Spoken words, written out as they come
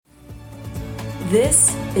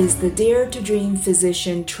This is the Dare to Dream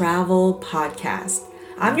Physician Travel Podcast.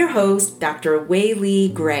 I'm your host, Dr. Wei Lee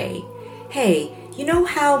Gray. Hey, you know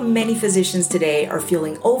how many physicians today are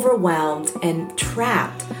feeling overwhelmed and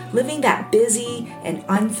trapped, living that busy and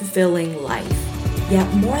unfulfilling life?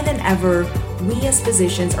 Yet more than ever, we as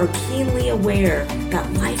physicians are keenly aware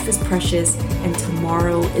that life is precious and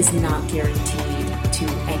tomorrow is not guaranteed to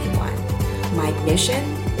anyone. My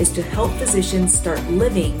mission is to help physicians start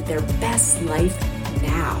living their best life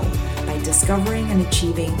now by discovering and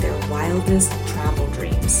achieving their wildest travel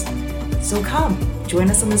dreams. So come, join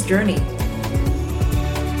us on this journey.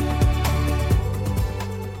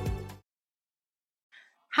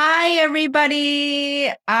 Hi,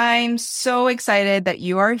 everybody. I'm so excited that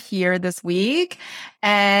you are here this week.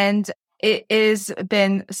 And it has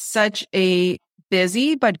been such a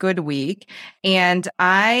busy but good week. And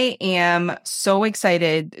I am so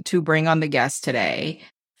excited to bring on the guest today.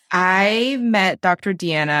 I met Dr.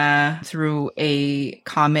 Deanna through a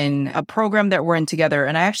program that we're in together.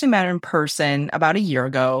 And I actually met her in person about a year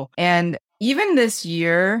ago. And even this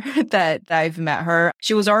year that I've met her,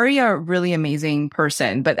 she was already a really amazing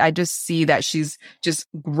person, but I just see that she's just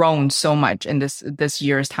grown so much in this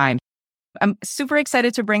year's time. I'm super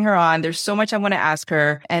excited to bring her on. There's so much I want to ask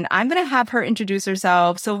her, and I'm going to have her introduce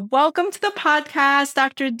herself. So welcome to the podcast,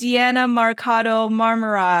 Dr. Deanna Marcado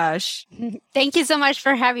Marmarash. Thank you so much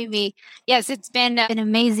for having me. Yes, it's been an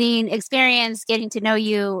amazing experience getting to know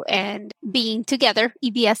you and being together,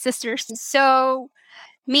 EBS sisters. So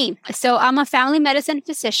I'm a family medicine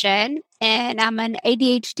physician, and I'm an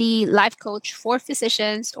ADHD life coach for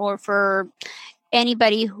physicians or for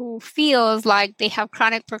anybody who feels like they have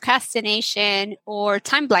chronic procrastination or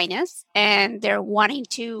time blindness, and they're wanting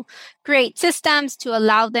to create systems to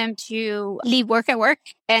allow them to leave work at work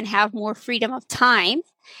and have more freedom of time.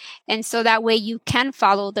 And so that way you can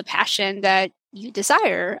follow the passion that you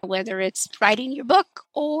desire, whether it's writing your book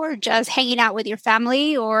or just hanging out with your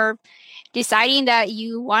family or deciding that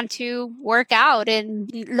you want to work out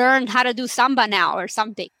and learn how to do Samba now or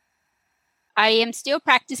something. I am still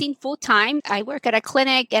practicing full time. I work at a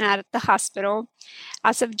clinic and at the hospital.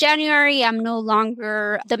 As of January, I'm no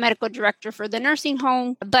longer the medical director for the nursing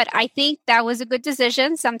home, but I think that was a good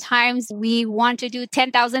decision. Sometimes we want to do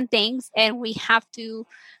 10,000 things and we have to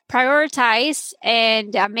prioritize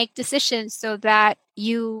and make decisions so that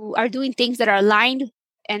you are doing things that are aligned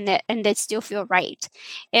and that still feel right.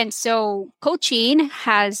 And so coaching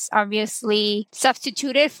has obviously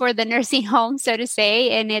substituted for the nursing home, so to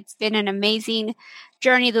say, and it's been an amazing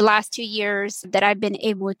journey the last 2 years that I've been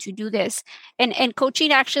able to do this. And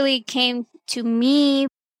coaching actually came to me.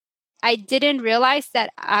 I didn't realize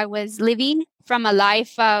that I was living from a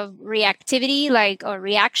life of reactivity, like a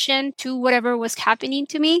reaction to whatever was happening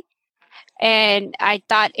to me. And I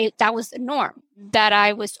thought that was the norm, that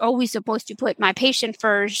I was always supposed to put my patient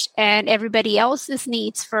first and everybody else's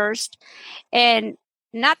needs first. And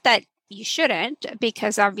not that you shouldn't,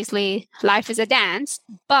 because obviously life is a dance.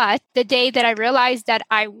 But the day that I realized that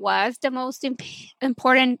I was the most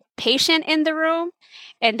important patient in the room,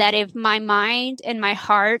 and that if my mind and my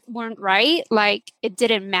heart weren't right, like it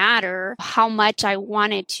didn't matter how much I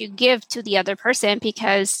wanted to give to the other person,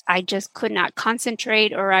 because I just could not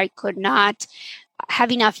concentrate or I could not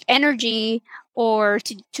have enough energy or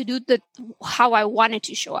to do how I wanted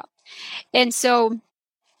to show up. And so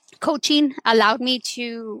coaching allowed me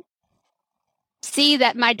to see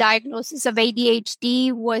that my diagnosis of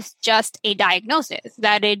ADHD was just a diagnosis,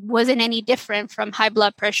 that it wasn't any different from high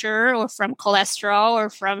blood pressure or from cholesterol or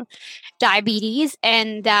from diabetes.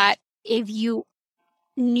 And that if you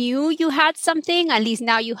knew you had something, at least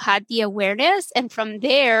now you had the awareness. And from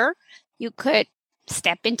there, you could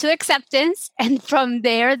step into acceptance. And from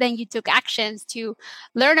there, then you took actions to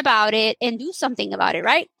learn about it and do something about it,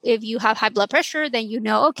 right? If you have high blood pressure, then you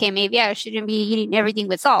know, okay, maybe I shouldn't be eating everything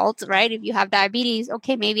with salt, right? If you have diabetes,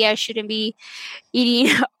 okay, maybe I shouldn't be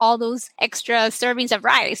eating all those extra servings of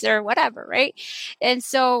rice or whatever, right? And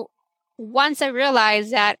so once I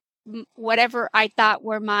realized that whatever I thought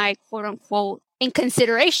were my quote unquote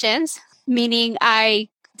inconsiderations, meaning I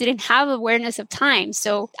didn't have awareness of time.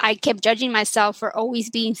 So I kept judging myself for always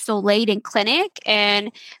being so late in clinic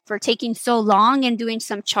and for taking so long and doing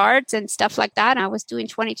some charts and stuff like that. I was doing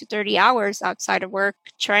 20 to 30 hours outside of work,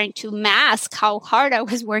 trying to mask how hard I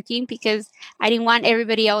was working, because I didn't want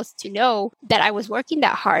everybody else to know that I was working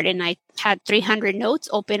that hard. And I had 300 notes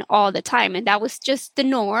open all the time. And that was just the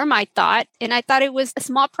norm, I thought. And I thought it was a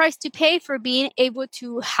small price to pay for being able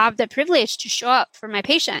to have the privilege to show up for my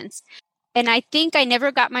patients. And I think I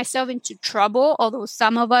never got myself into trouble, although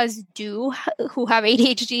some of us do who have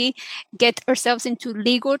ADHD get ourselves into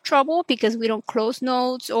legal trouble because we don't close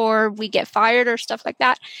notes or we get fired or stuff like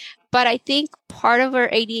that. But I think part of our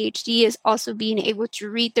ADHD is also being able to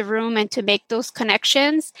read the room and to make those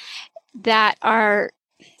connections that are,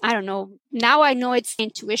 I don't know, now I know it's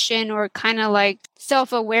intuition or kind of like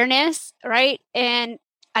self-awareness, right? And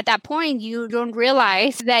at that point, you don't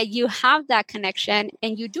realize that you have that connection,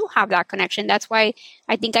 and you do have that connection. That's why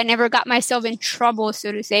I think I never got myself in trouble,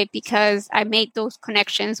 so to say, because I made those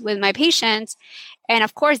connections with my patients. And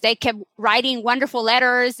of course, they kept writing wonderful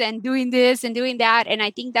letters and doing this and doing that. And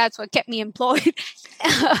I think that's what kept me employed.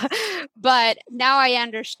 But now I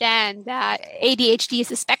understand that ADHD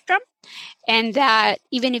is a spectrum, and that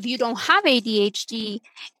even if you don't have ADHD,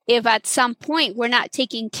 if at some point we're not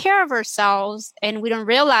taking care of ourselves and we don't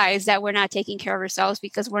realize that we're not taking care of ourselves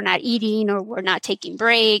because we're not eating or we're not taking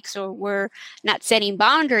breaks or we're not setting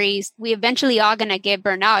boundaries, we eventually are going to get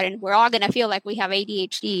burned out and we're all going to feel like we have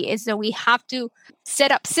ADHD. And so we have to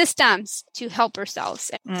set up systems to help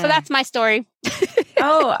ourselves. So that's my story.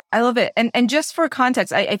 Oh, I love it. And just for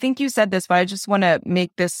context, I think you said this, but I just want to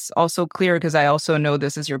make this also clear because I also know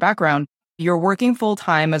this is your background. You're working full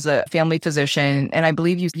time as a family physician, and I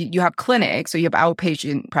believe you have clinics, so you have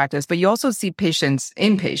outpatient practice, but you also see patients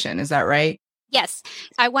inpatient. Is that right? Yes.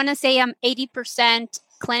 I want to say I'm 80%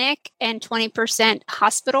 clinic and 20%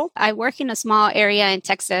 hospital. I work in a small area in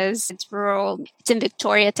Texas. It's rural. It's in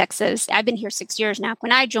Victoria, Texas. I've been here 6 years now.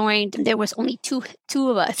 When I joined, there was only two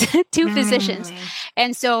of us, two physicians.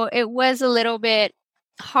 And so it was a little bit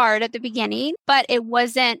hard at the beginning, but it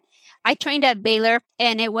wasn't. I trained at Baylor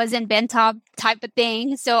and it wasn't Bentop type of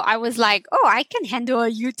thing. So I was like, oh, I can handle a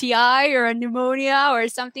UTI or a pneumonia or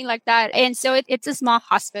something like that. And so it's a small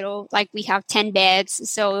hospital. Like we have 10 beds.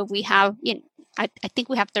 So if we have, I think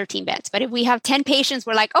we have 13 beds, but if we have 10 patients,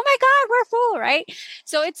 we're like, oh my God, we're full, right?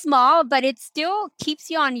 So it's small, but it still keeps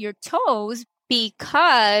you on your toes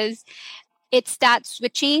because it's that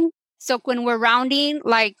switching. So when we're rounding,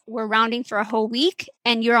 like we're rounding for a whole week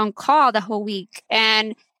and you're on call the whole week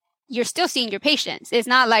and you're still seeing your patients. It's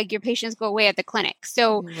not like your patients go away at the clinic.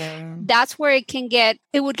 So that's where it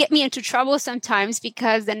would get me into trouble sometimes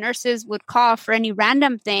because the nurses would call for any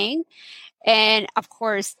random thing. And of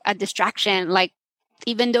course, a distraction, like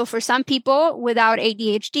even though for some people without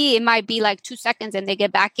ADHD, it might be like 2 seconds and they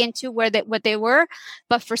get back into what they were.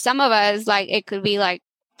 But for some of us, like it could be like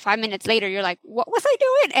 5 minutes later, you're like, what was I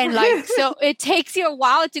doing? And like, so it takes you a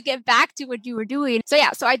while to get back to what you were doing. So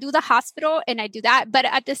yeah, so I do the hospital and I do that. But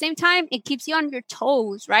at the same time, it keeps you on your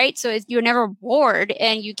toes, right? So you're never bored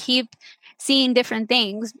and you keep seeing different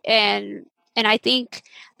things. And I think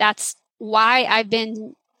that's why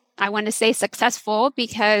I want to say successful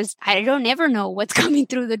because I don't ever know what's coming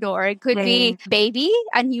through the door. It could be baby,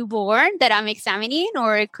 a newborn that I'm examining,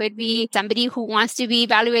 or it could be somebody who wants to be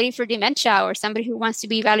evaluated for dementia or somebody who wants to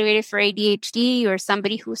be evaluated for ADHD or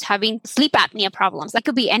somebody who's having sleep apnea problems. That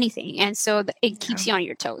could be anything. And so it keeps you on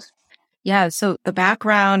your toes. Yeah. So the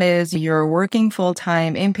background is you're working full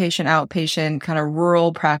time, inpatient, outpatient, kind of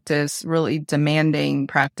rural practice, really demanding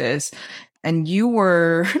practice. And you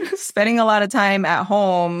were spending a lot of time at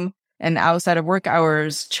home and outside of work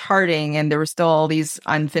hours charting, and there were still all these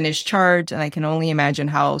unfinished charts. And I can only imagine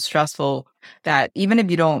how stressful that, even if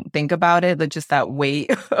you don't think about it, just that weight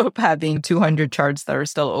of having 200 charts that are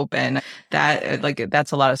still open,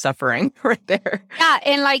 that's a lot of suffering right there. Yeah.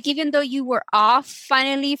 And like, even though you were off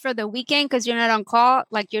finally for the weekend, because you're not on call,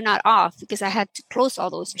 like you're not off because I had to close all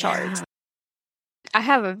those charts. Yeah. I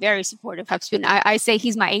have a very supportive husband. I say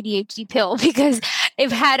he's my ADHD pill because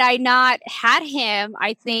had I not had him,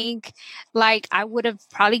 I think like I would have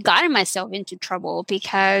probably gotten myself into trouble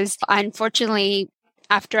because unfortunately,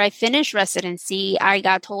 after I finished residency, I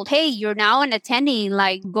got told, hey, you're now an attending,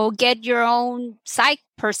 like go get your own psych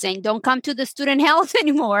person. Don't come to the student health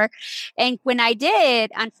anymore. And when I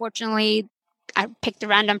did, unfortunately, I picked a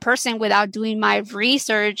random person without doing my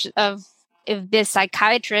research of if this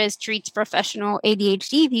psychiatrist treats professional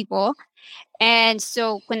ADHD people. And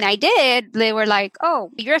so when I did, they were like, oh,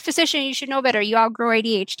 you're a physician, you should know better. You outgrow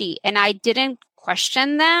ADHD. And I didn't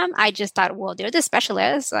question them. I just thought, well, they're the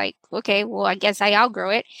specialists. Like, okay, well, I guess I outgrow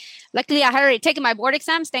it. Luckily, I had already taken my board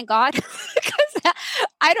exams, thank God, because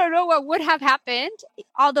I don't know what would have happened.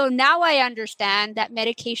 Although now I understand that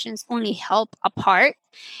medications only help a part,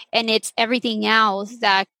 and it's everything else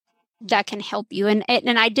that that can help you. And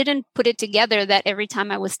I didn't put it together that every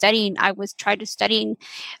time I was studying, I was trying to studying,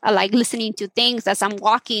 like listening to things as I'm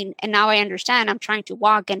walking. And now I understand I'm trying to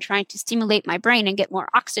walk and trying to stimulate my brain and get more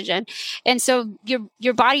oxygen. And so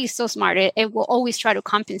your body is so smart. It will always try to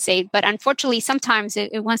compensate. But unfortunately, sometimes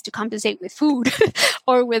it wants to compensate with food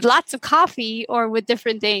or with lots of coffee or with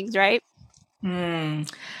different things, right?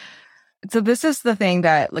 So this is the thing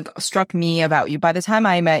that like struck me about you. By the time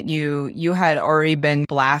I met you, you had already been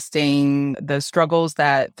blasting the struggles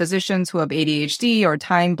that physicians who have ADHD or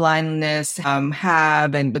time blindness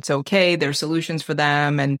have, and it's okay. There's solutions for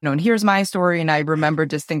them. And, and here's my story. And I remember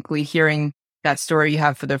distinctly hearing that story you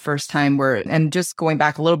have for the first time and just going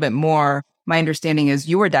back a little bit more, my understanding is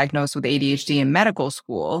you were diagnosed with ADHD in medical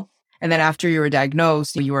school. And then after you were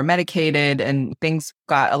diagnosed, you were medicated and things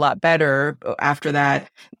got a lot better after that.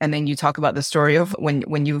 And then you talk about the story of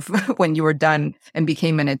when you were done and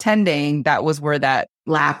became an attending, that was where that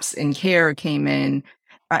lapse in care came in.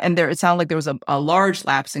 And it sounded like there was a large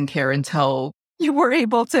lapse in care until you were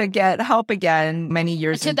able to get help again many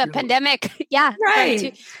years into the pandemic. Yeah.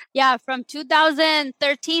 Right. From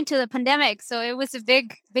 2013 to the pandemic. So it was a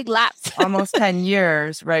big lapse. Almost 10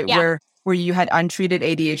 years, right? Yeah. Where you had untreated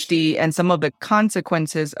ADHD, and some of the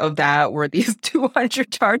consequences of that were these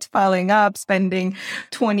 200 charts piling up, spending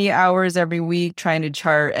 20 hours every week trying to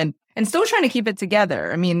chart and still trying to keep it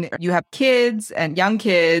together. I mean, you have kids and young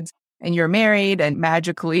kids and you're married, and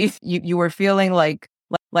magically you were feeling like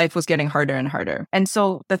life was getting harder and harder. And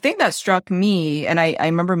so the thing that struck me, and I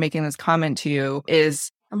remember making this comment to you,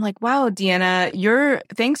 is I'm like, wow, Deanna,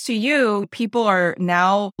 thanks to you, people are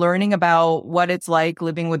now learning about what it's like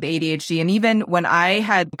living with ADHD. And even when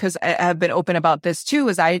because I have been open about this too,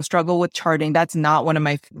 is I struggle with charting. That's not one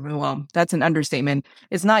of that's an understatement.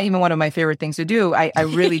 It's not even one of my favorite things to do. I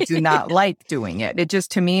really do not like doing it. It just,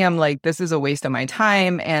 to me, I'm like, this is a waste of my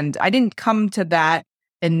time. And I didn't come to that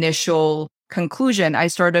initial conclusion. I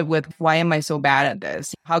started with, why am I so bad at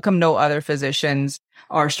this? How come no other physicians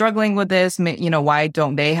are struggling with this? Why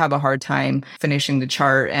don't they have a hard time finishing the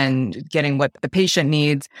chart and getting what the patient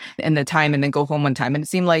needs in the time and then go home on time? And it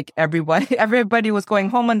seemed like everybody was going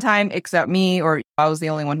home on time except me, or I was the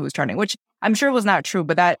only one who was charting, which I'm sure was not true.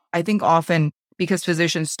 But that, I think, often because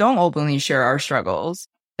physicians don't openly share our struggles,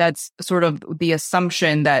 that's sort of the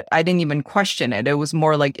assumption that I didn't even question it. It was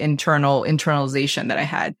more like internalization that I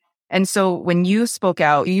had. And so when you spoke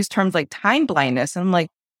out, you used terms like time blindness. And I'm like,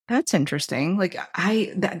 that's interesting. Like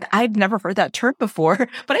I've never heard that term before,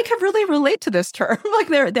 but I could really relate to this term. Like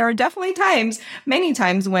there are definitely many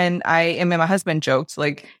times when my husband jokes,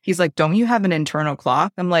 like, he's like, don't you have an internal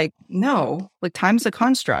clock? I'm like, no, like time's a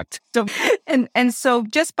construct. So, and so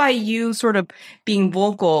just by you sort of being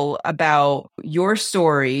vocal about your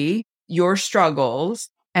story, your struggles,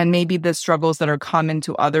 and maybe the struggles that are common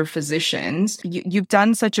to other physicians, you've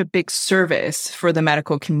done such a big service for the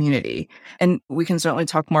medical community. And we can certainly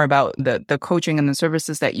talk more about the coaching and the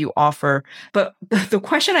services that you offer. But the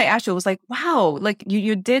question I asked you was like, wow, like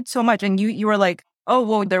you did so much. And you were like, oh,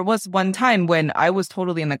 well, there was one time when I was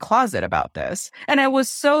totally in the closet about this. And I was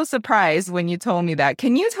so surprised when you told me that.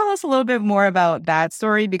 Can you tell us a little bit more about that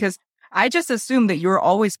story? Because I just assumed that you were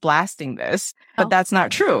always blasting this, but that's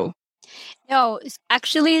not true. No,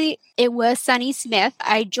 actually, it was Sunny Smith.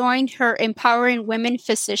 I joined her Empowering Women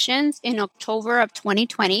Physicians in October of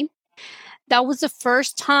 2020. That was the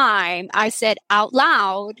first time I said out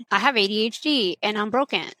loud, I have ADHD and I'm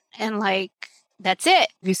broken. And like, that's it.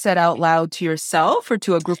 You said out loud to yourself or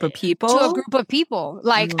to a group of people? To a group of people.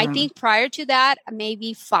 Like, I think prior to that,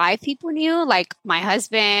 maybe 5 people knew, like my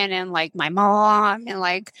husband and like my mom and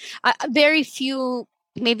like very few.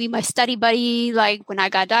 Maybe my study buddy, like when I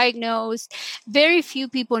got diagnosed, very few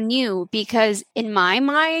people knew, because in my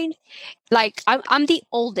mind, like I'm the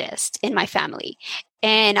oldest in my family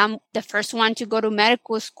and I'm the first one to go to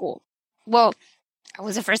medical school. Well, I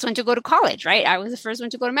was the first one to go to college, right? I was the first one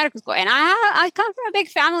to go to medical school. And I come from a big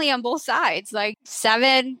family on both sides, like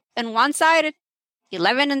 7 on one side,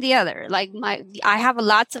 11 on the other. Like I have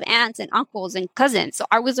lots of aunts and uncles and cousins. So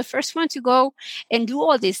I was the first one to go and do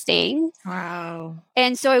all these things. Wow.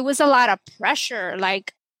 And so it was a lot of pressure.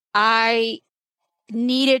 Like I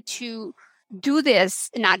needed to do this,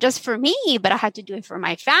 not just for me, but I had to do it for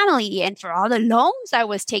my family and for all the loans I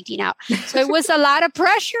was taking out. So it was a lot of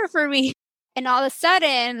pressure for me. And all of a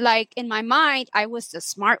sudden, like in my mind, I was the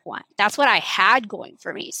smart one. That's what I had going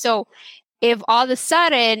for me. So if all of a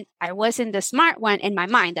sudden I wasn't the smart one in my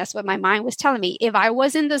mind, that's what my mind was telling me. If I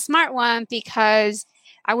wasn't the smart one because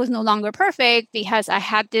I was no longer perfect, because I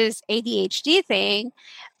had this ADHD thing,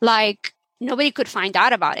 like nobody could find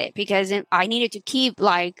out about it because I needed to keep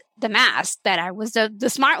like the mask that I was the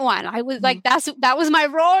smart one. I was like, that was my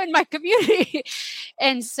role in my community.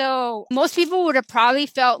 And so most people would have probably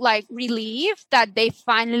felt like relieved that they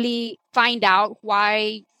finally find out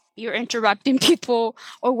why you're interrupting people,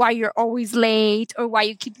 or why you're always late, or why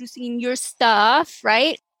you keep losing your stuff,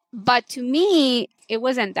 right? But to me, it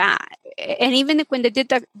wasn't that. And even when they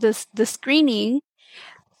did the screening,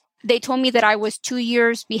 they told me that I was 2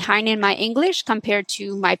 years behind in my English compared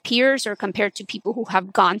to my peers, or compared to people who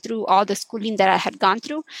have gone through all the schooling that I had gone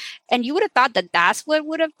through. And you would have thought that that's what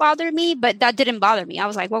would have bothered me, but that didn't bother me. I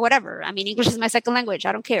was like, well, whatever. I mean, English is my second language.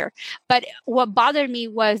 I don't care. But what bothered me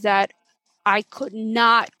was that I could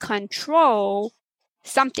not control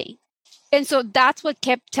something. And so that's what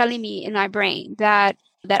kept telling me in my brain that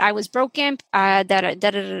I was broken,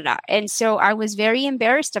 And so I was very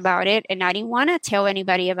embarrassed about it, and I didn't want to tell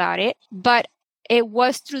anybody about it. But it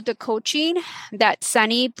was through the coaching that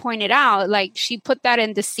Sunny pointed out, like she put that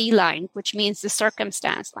in the C line, which means the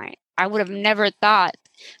circumstance line. I would have never thought,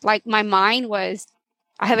 like my mind was,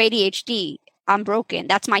 I have ADHD. I'm broken.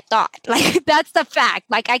 That's my thought. Like, that's the fact.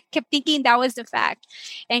 Like, I kept thinking that was the fact.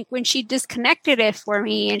 And when she disconnected it for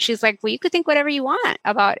me, and she's like, well, you could think whatever you want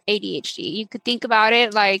about ADHD. You could think about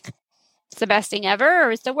it like it's the best thing ever,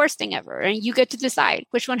 or it's the worst thing ever. And you get to decide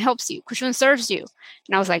which one helps you, which one serves you.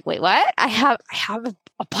 And I was like, wait, what? I have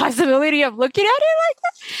a possibility of looking at it like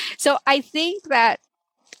that. So I think that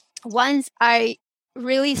once I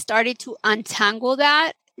really started to untangle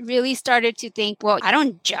that, really started to think, well, I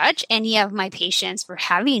don't judge any of my patients for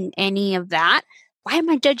having any of that. Why am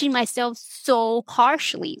I judging myself so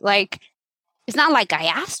harshly? Like, it's not like I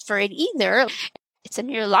asked for it either. It's a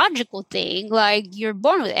neurological thing. Like, you're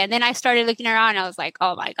born with it. And then I started looking around. I was like,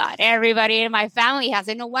 oh my God, everybody in my family has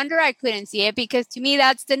it. No wonder I couldn't see it, because to me,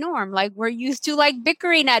 that's the norm. Like, we're used to like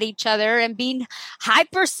bickering at each other and being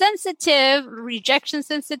hypersensitive, rejection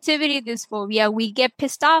sensitivity, dysphobia. We get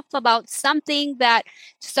pissed off about something that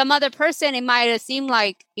to some other person, it might have seemed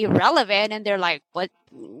like irrelevant. And they're like,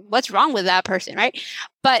 what's wrong with that person, right?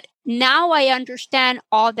 But now I understand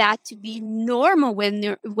all that to be normal with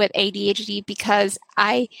ADHD, because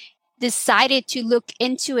I decided to look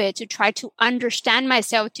into it, to try to understand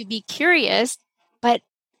myself, to be curious. But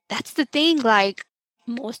that's the thing, like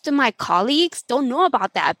most of my colleagues don't know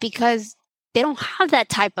about that because they don't have that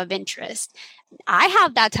type of interest. I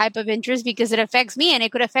have that type of interest because it affects me, and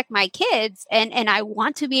it could affect my kids. And I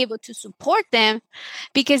want to be able to support them,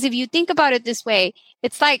 because if you think about it this way,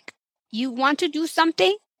 it's like you want to do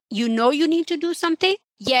something, you know you need to do something,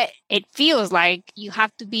 yet it feels like you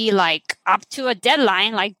have to be like up to a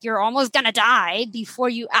deadline, like you're almost going to die before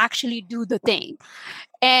you actually do the thing.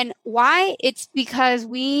 And why? It's because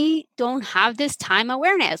we don't have this time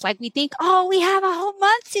awareness. Like, we think, oh, we have a whole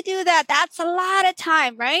month to do that. That's a lot of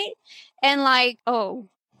time, right? And like, oh,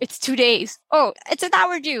 it's 2 days. Oh, it's an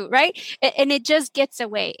hour due, right? And it just gets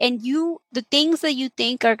away. And the things that you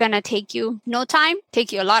think are going to take you no time,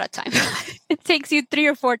 take you a lot of time. It takes you 3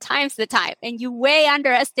 or 4 times the time. And you way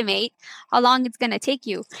underestimate how long it's going to take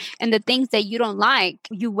you. And the things that you don't like,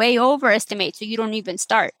 you way overestimate. So you don't even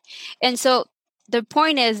start. And so the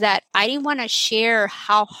point is that I didn't want to share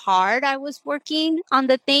how hard I was working on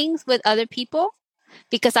the things with other people,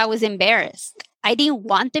 because I was embarrassed. I didn't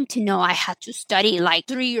want them to know I had to study like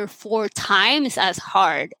 3 or 4 times as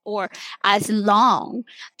hard or as long,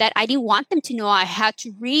 that I didn't want them to know I had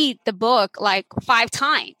to read the book like 5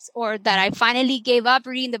 times, or that I finally gave up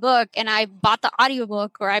reading the book and I bought the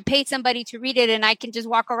audiobook, or I paid somebody to read it and I can just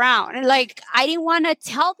walk around. And like, I didn't want to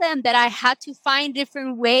tell them that I had to find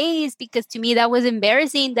different ways, because to me that was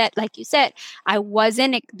embarrassing, that, like you said, I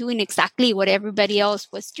wasn't doing exactly what everybody else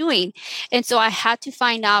was doing. And so I had to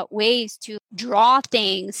find out ways to draw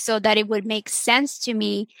things so that it would make sense to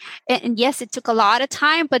me. And yes, it took a lot of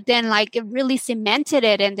time, but then like it really cemented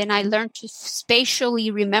it. And then I learned to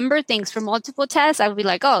spatially remember things from multiple tests. I would be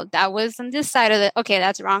like, oh, that was on this side of it. Okay,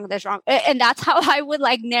 that's wrong. That's wrong. And that's how I would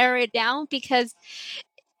like narrow it down, because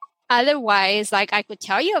otherwise, like, I could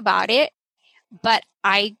tell you about it, but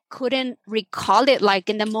I couldn't recall it like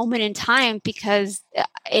in the moment in time, because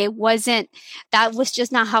that was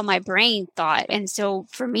just not how my brain thought. And so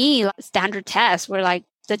for me, standard tests were like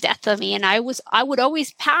the death of me. And I would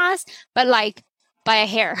always pass, but like by a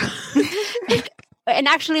hair. And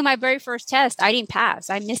actually my very first test, I didn't pass.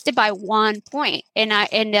 I missed it by 1 point. And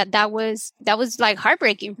that was like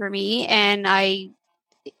heartbreaking for me. And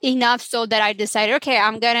enough so that I decided, okay,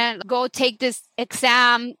 I'm going to go take this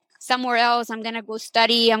exam somewhere else. I'm going to go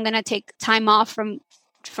study. I'm going to take time off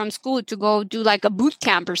from school to go do like a boot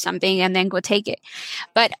camp or something, and then go take it.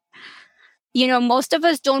 But most of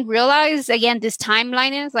us don't realize, again, this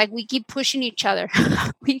timeline is like we keep pushing each other.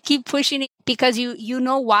 We keep pushing it because you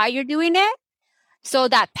know why you're doing it. So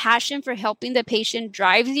that passion for helping the patient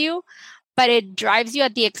drives you, but it drives you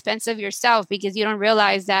at the expense of yourself because you don't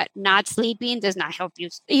realize that not sleeping does not help you.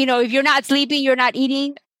 If you're not sleeping, you're not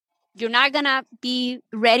eating, you're not going to be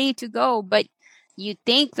ready to go. But you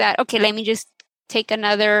think that, okay, let me just take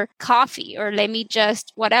another coffee or let me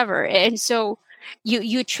just whatever. And so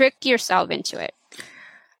you trick yourself into it.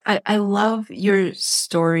 I love your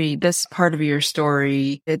story, this part of your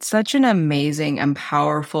story. It's such an amazing and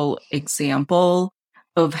powerful example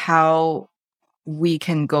of how we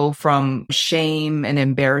can go from shame and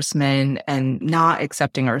embarrassment and not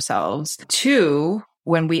accepting ourselves to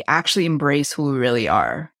when we actually embrace who we really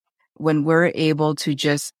are. When we're able to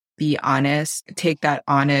just be honest, take that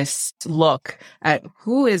honest look at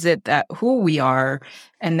who we are.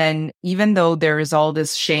 And then even though there is all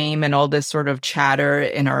this shame and all this sort of chatter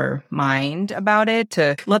in our mind about it,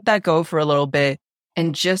 to let that go for a little bit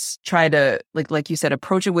and just try to, like you said,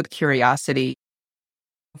 approach it with curiosity.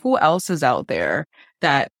 Who else is out there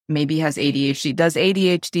that maybe has ADHD? Does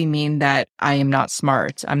ADHD mean that I am not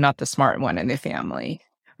smart? I'm not the smart one in the family?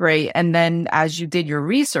 Right. And then as you did your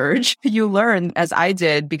research, you learned, as I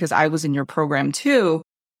did, because I was in your program too,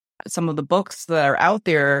 some of the books that are out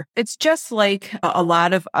there, it's just like a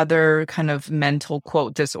lot of other kind of mental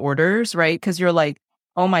quote disorders, right? Because you're like,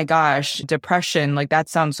 oh my gosh, depression, like that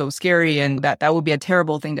sounds so scary and that would be a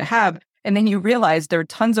terrible thing to have. And then you realize there are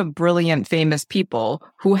tons of brilliant, famous people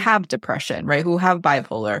who have depression, right? Who have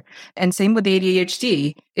bipolar. And same with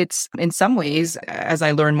ADHD. It's in some ways, as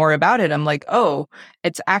I learn more about it, I'm like, oh,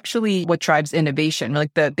 it's actually what drives innovation.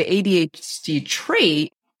 Like the ADHD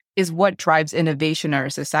trait is what drives innovation in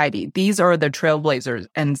our society. These are the trailblazers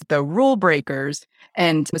and the rule breakers.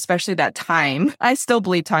 And especially that time, I still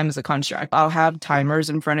believe time is a construct. I'll have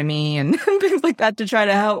timers in front of me and things like that to try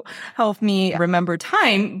to help me remember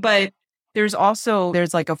time. But there's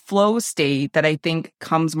like a flow state that I think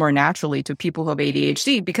comes more naturally to people who have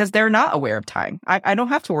ADHD because they're not aware of time. I don't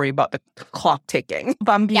have to worry about the clock ticking. If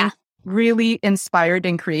I'm being really inspired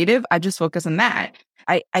and creative, I just focus on that.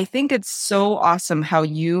 I think it's so awesome how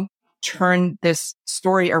you turn this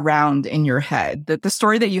story around in your head, that the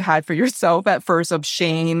story that you had for yourself at first of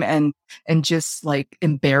shame and just like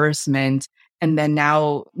embarrassment. And then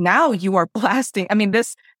now you are blasting. I mean,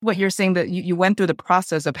 what you're saying, that you went through the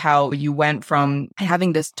process of how you went from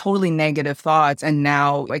having this totally negative thoughts and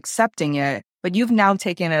now accepting it, but you've now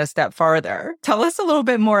taken it a step farther. Tell us a little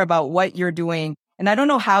bit more about what you're doing. And I don't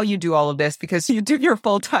know how you do all of this because you do your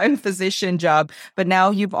full-time physician job, but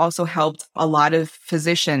now you've also helped a lot of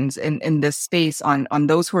physicians in this space on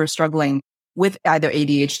those who are struggling with either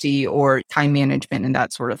ADHD or time management and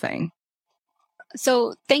that sort of thing.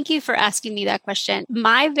 So thank you for asking me that question.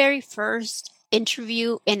 My very first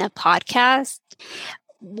interview in a podcast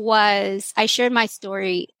was, I shared my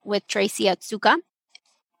story with Tracy Atsuka.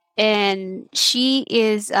 And she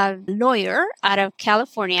is a lawyer out of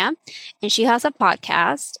California. And she has a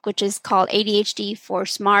podcast, which is called ADHD for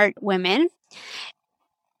Smart Women.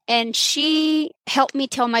 And she helped me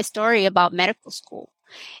tell my story about medical school.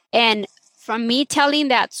 And from me telling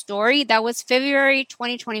that story, that was February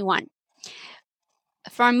 2021.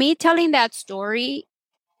 From me telling that story,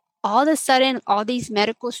 all of a sudden, all these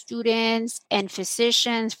medical students and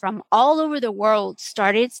physicians from all over the world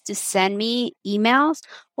started to send me emails.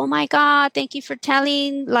 Oh my God, thank you for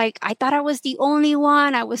telling. Like, I thought I was the only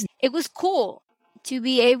one. It was cool to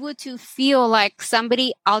be able to feel like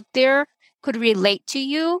somebody out there could relate to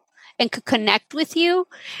you and could connect with you.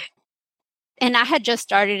 And I had just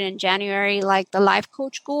started in January, like the life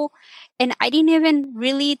coach school. And I didn't even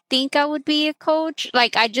really think I would be a coach.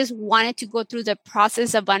 Like, I just wanted to go through the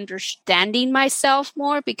process of understanding myself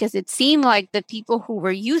more because it seemed like the people who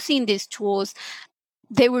were using these tools,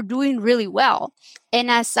 they were doing really well.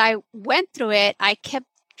 And as I went through it, I kept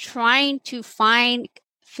trying to find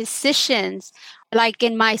physicians like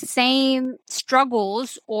in my same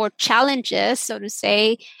struggles or challenges, so to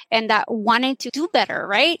say, and that wanted to do better,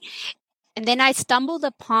 right? And then I stumbled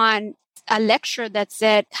upon a lecture that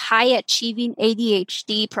said high achieving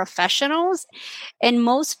ADHD professionals. And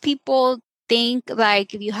most people think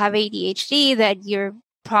like if you have ADHD that you're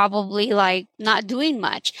probably like not doing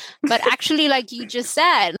much. But actually, like you just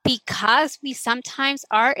said, because we sometimes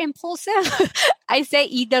are impulsive, I say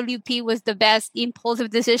EWP was the best impulsive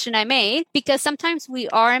decision I made because sometimes we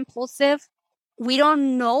are impulsive. We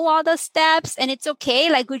don't know all the steps and it's okay.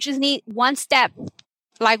 Like we just need one step.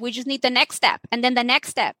 Like we just need the next step and then the next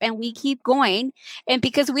step and we keep going. And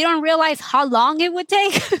because we don't realize how long it would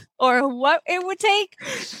take or what it would take,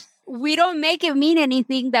 we don't make it mean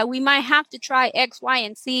anything that we might have to try X, Y,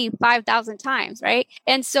 and Z 5,000 times, right?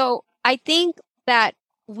 And so I think that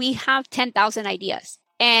we have 10,000 ideas,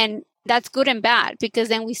 and that's good and bad, because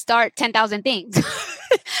then we start 10,000 things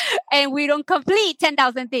and we don't complete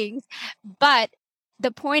 10,000 things. But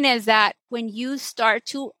the point is that when you start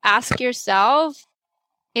to ask yourself,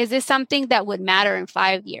 is this something that would matter in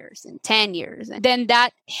 5 years, in 10 years? And then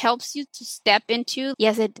that helps you to step into,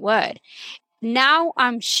 yes, it would. Now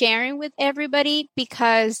I'm sharing with everybody,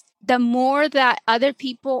 because the more that other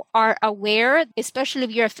people are aware, especially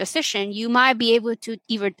if you're a physician, you might be able to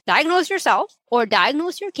either diagnose yourself or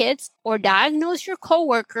diagnose your kids or diagnose your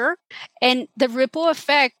coworker, and the ripple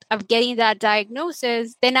effect of getting that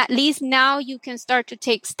diagnosis, then at least now you can start to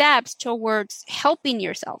take steps towards helping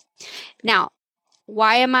yourself. Now,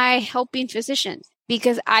 why am I helping physicians?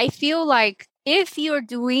 Because I feel like if you're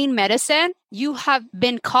doing medicine, you have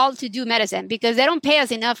been called to do medicine, because they don't pay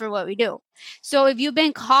us enough for what we do. So if you've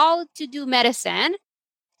been called to do medicine,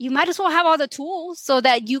 you might as well have all the tools so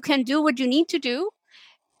that you can do what you need to do.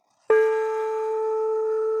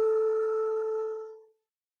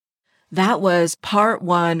 That was part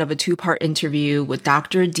 1 of a 2-part interview with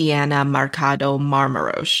Dr. Deanna Mercado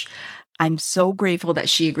Marmarosh. I'm so grateful that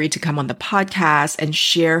she agreed to come on the podcast and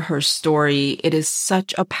share her story. It is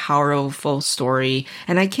such a powerful story,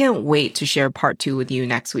 and I can't wait to share part 2 with you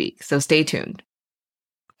next week. So stay tuned.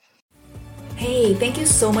 Hey, thank you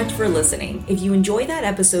so much for listening. If you enjoyed that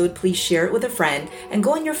episode, please share it with a friend and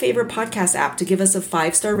go on your favorite podcast app to give us a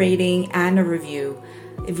 5-star rating and a review.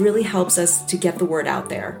 It really helps us to get the word out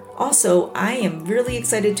there. Also, I am really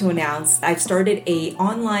excited to announce I've started an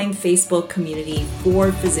online Facebook community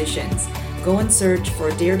for physicians. Go and search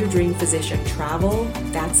for Dare to Dream Physician Travel.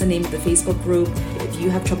 That's the name of the Facebook group. If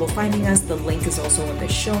you have trouble finding us, the link is also in the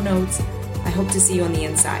show notes. I hope to see you on the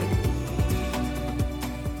inside.